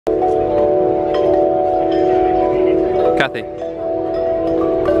Cathy.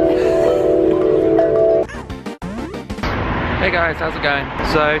 Hey guys, how's it going?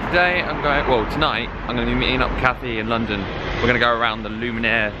 So today tonight I'm going to be meeting up with Cathy in London. We're going to go around the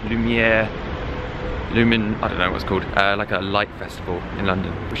Lumiere, I don't know what it's called, like a light festival in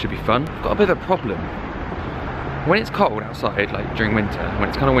London, which should be fun. I've got a bit of a problem. When it's cold outside, like during winter, when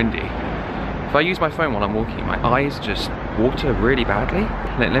it's kind of windy, if I use my phone while I'm walking, my eyes just water really badly.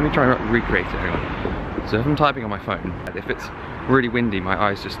 Let me try and recreate it, hang on. So if I'm typing on my phone, if it's really windy, my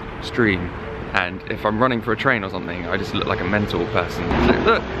eyes just stream. And if I'm running for a train or something, I just look like a mental person.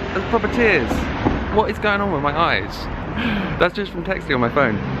 Look, there's proper tears. What is going on with my eyes? That's just from texting on my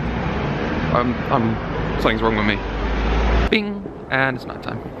phone. Something's wrong with me. Bing, and it's night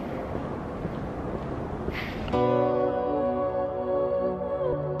time.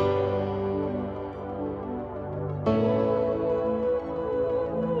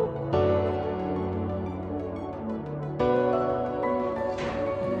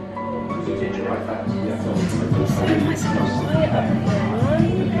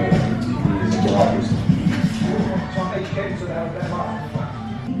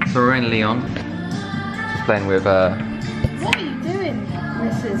 So we're in Lyon, playing with What are you doing,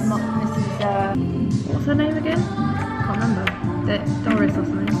 Mrs. What's her name again? Can't remember. Doris or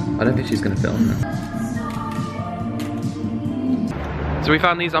something. I don't think she's gonna film that. So we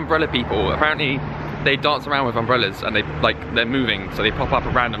found these umbrella people. Apparently they dance around with umbrellas and they're moving, so they pop up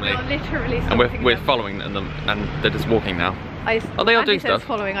randomly. Literally. And we're following them and they're just walking now. Oh, they are doing stuff.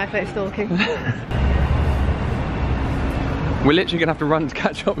 Following, I thought stalking. We're literally gonna have to run to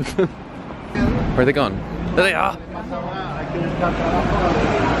catch up with them. Where are they gone? There they are!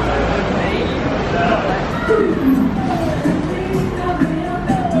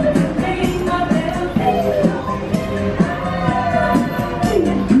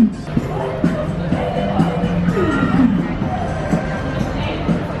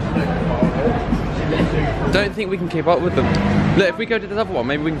 Don't think we can keep up with them. Look, if we go to this other one,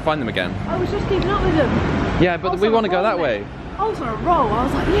 maybe we can find them again. I was just keeping up with them. Yeah, but we want to go that way. I was on a roll. I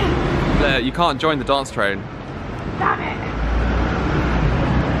was like, yeah. You can't join the dance train. Damn it.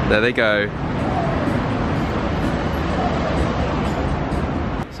 There they go.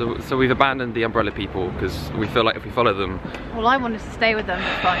 So we've abandoned the umbrella people because we feel like if we follow them... Well, I wanted to stay with them,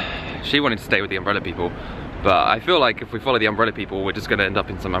 it's fine. She wanted to stay with the umbrella people. But I feel like if we follow the umbrella people, we're just going to end up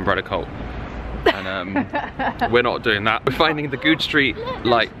in some umbrella cult. And we're not doing that. We're finding the Good Street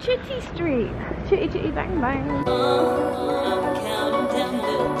light. Chitty Street. Chitty chitty bang bang. I'm counting down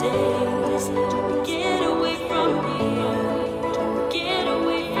the days to get away from here, to get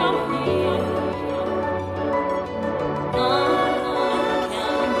away from here. I'm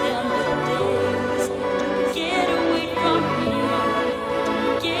counting down the days to get away from here, to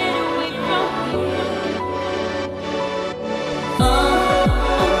get away from here.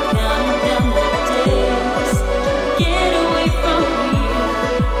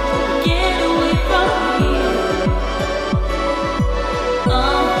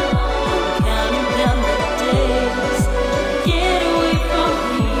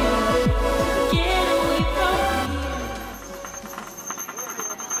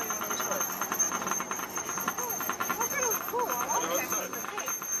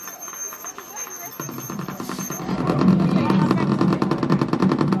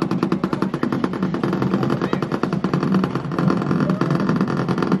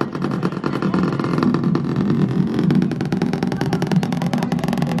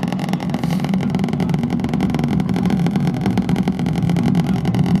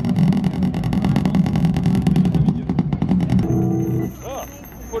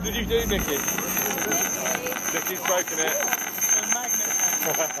 What did you do, Nikki? Nikki's broken it.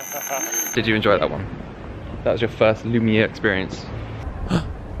 Did you enjoy that one? That was your first Lumiere experience. I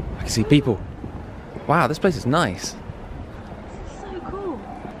can see people. Wow, this place is nice. So cool.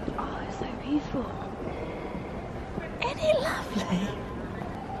 Oh, it's so peaceful. Isn't it lovely?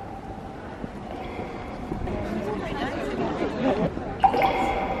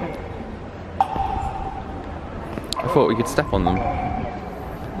 I thought we could step on them.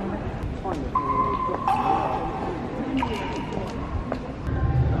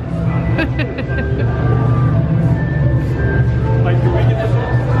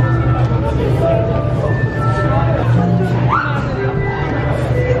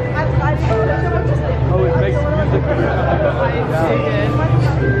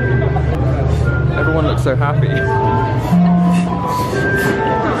 Everyone looks so happy.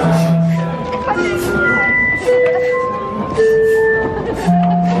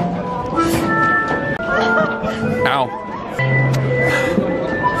 Ow.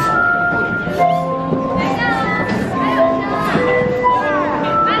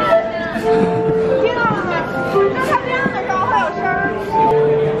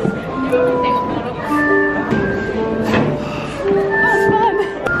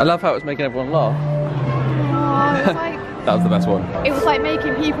 I love how it was making everyone laugh. Oh, it was like, That was the best one. it was like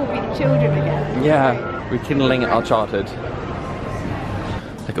making people be children again. Yeah, rekindling our childhood.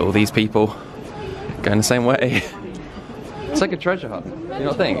 Look at all these people going the same way. It's like a treasure hunt. You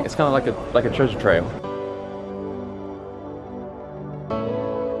not think? It's kind of like a treasure trail.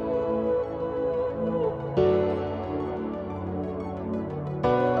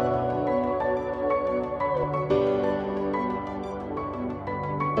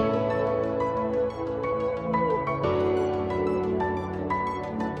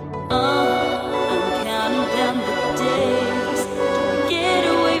 I'm counting down the days to get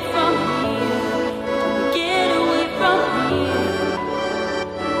away from here, to get away from here.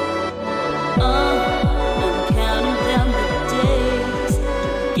 I'm counting down the days to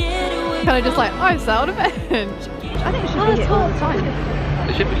get away. Kind of just like, oh, sound event. I think it should be here all the time.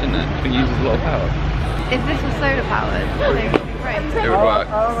 The ship is in there. It uses a lot of power. If this was solar powered, I think it would be great. It would work.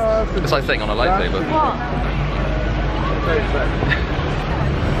 It's like sitting on a lightsaber. What?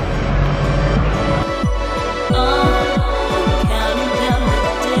 I'm counting down the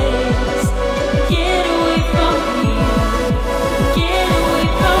days to get away from here, get away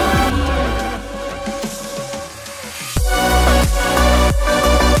from here.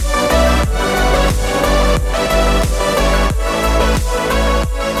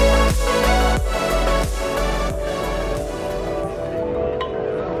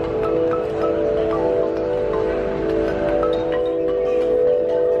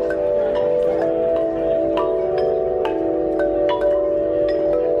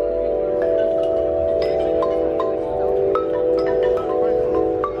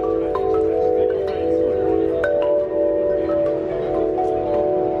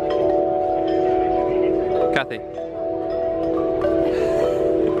 Cathy.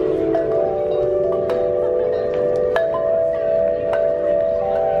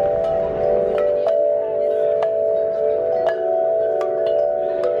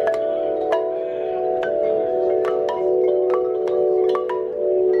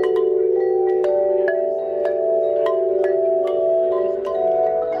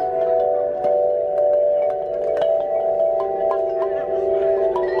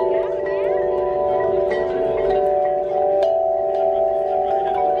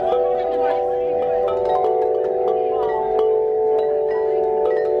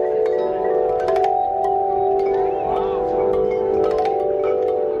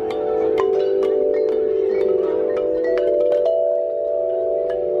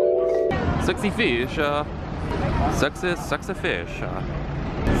 Sexy fish. Sexy fish.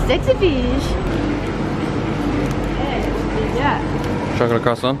 Sexy fish. Yeah. Chocolate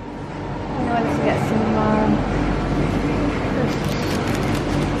croissant. I want to get some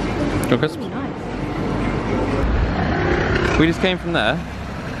Chocolate crisp. nice. We just came from there,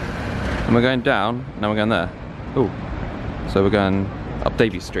 and we're going down. Now we're going there. Oh, so we're going up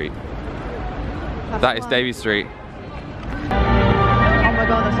Davy Street. That is Davy Street. Oh my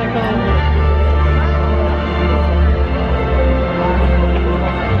god, that's so cool.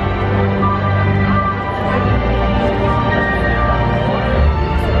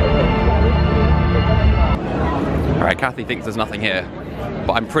 Alright, Cathy thinks there's nothing here,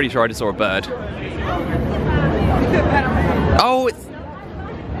 but I'm pretty sure I just saw a bird. Oh, it's...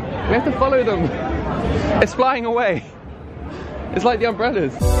 We have to follow them. It's flying away. It's like the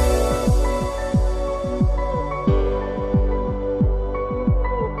umbrellas.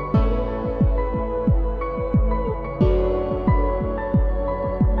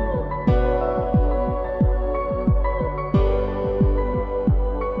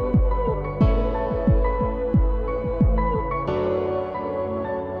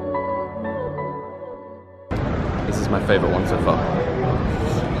 This is my favourite one so far.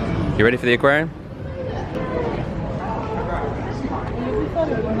 You ready for the aquarium?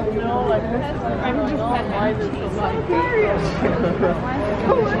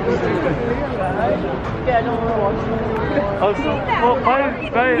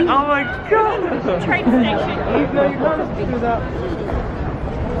 Oh my god! Train station. No, you can't do that.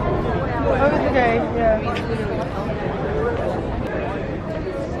 Oh, it's okay, yeah.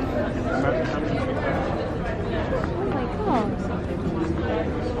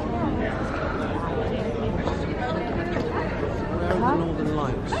 Northern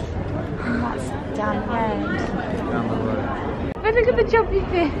Lights. That's down Down the road. But look at the jumpy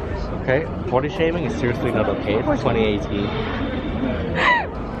fish. Okay, body shaming is seriously not okay. It's 2018.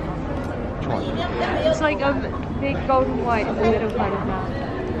 It's like a big golden white in the middle kind of now.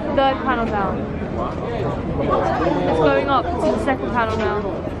 Third panel down. It's going up. It's in the second panel now.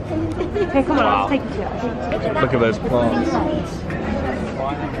 Okay, come on, let's take it to it. Look at those plants.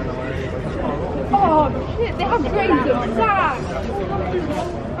 Oh shit, they have grains of sand!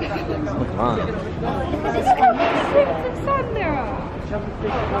 Come on. It's got grains of sand there! Oh,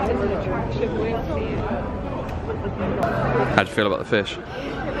 that is an attraction, we'll see it. How'd you feel about the fish?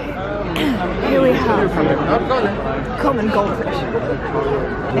 Here we have common goldfish.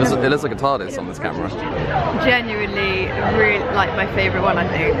 It looks like a TARDIS on this camera. Genuinely, really like my favourite one, I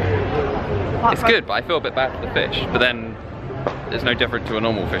think. It's good, but I feel a bit bad for the fish. But then it's no different to a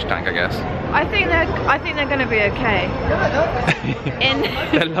normal fish tank, I guess. I think they're going to be okay.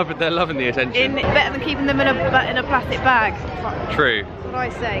 They're loving the attention. Better than keeping them in a plastic bag. True. That's what I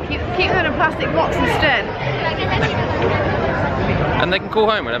say. Keep them in a plastic box instead. And they can call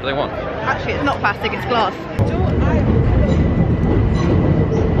home whenever they want. Actually, it's not plastic, it's glass.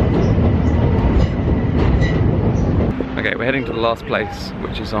 Okay, we're heading to the last place,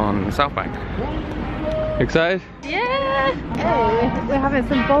 which is on the South Bank. Excited? Yeah! Hey, we're having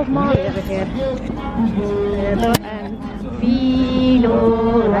some Bob Marley over here. And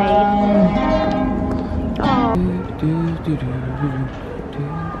Vino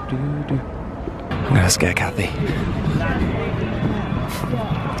I'm gonna scare Cathy.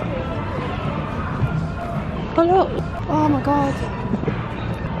 Oh look! Oh my god.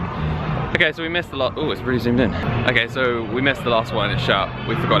 Okay, so we missed the last. Oh, it's really zoomed in. Okay, so we missed the last one. It's shut.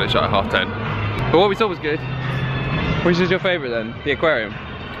 We forgot it shut at 10:30. But what we saw was good. Which is your favourite then? The aquarium?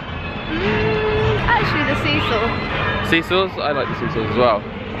 Actually, the seesaw. Seesaws? I like the seesaws as well.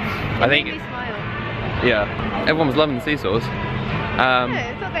 I think. Made me smile. Yeah, everyone was loving the seesaws. Yeah,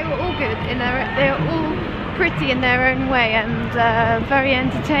 I thought they were all good in they were all pretty in their own way and very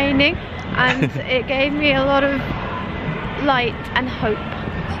entertaining. And it gave me a lot of light and hope.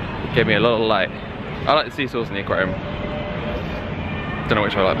 Gave me a lot of light. I like the seesaws and the aquarium. Don't know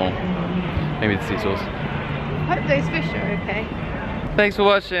which I like more. Maybe the seesaws. Hope those fish are okay. Thanks for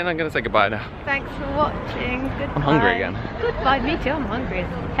watching. I'm gonna say goodbye now. Thanks for watching. Goodbye. I'm hungry again. Goodbye, me too. I'm hungry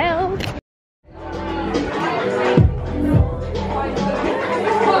as hell.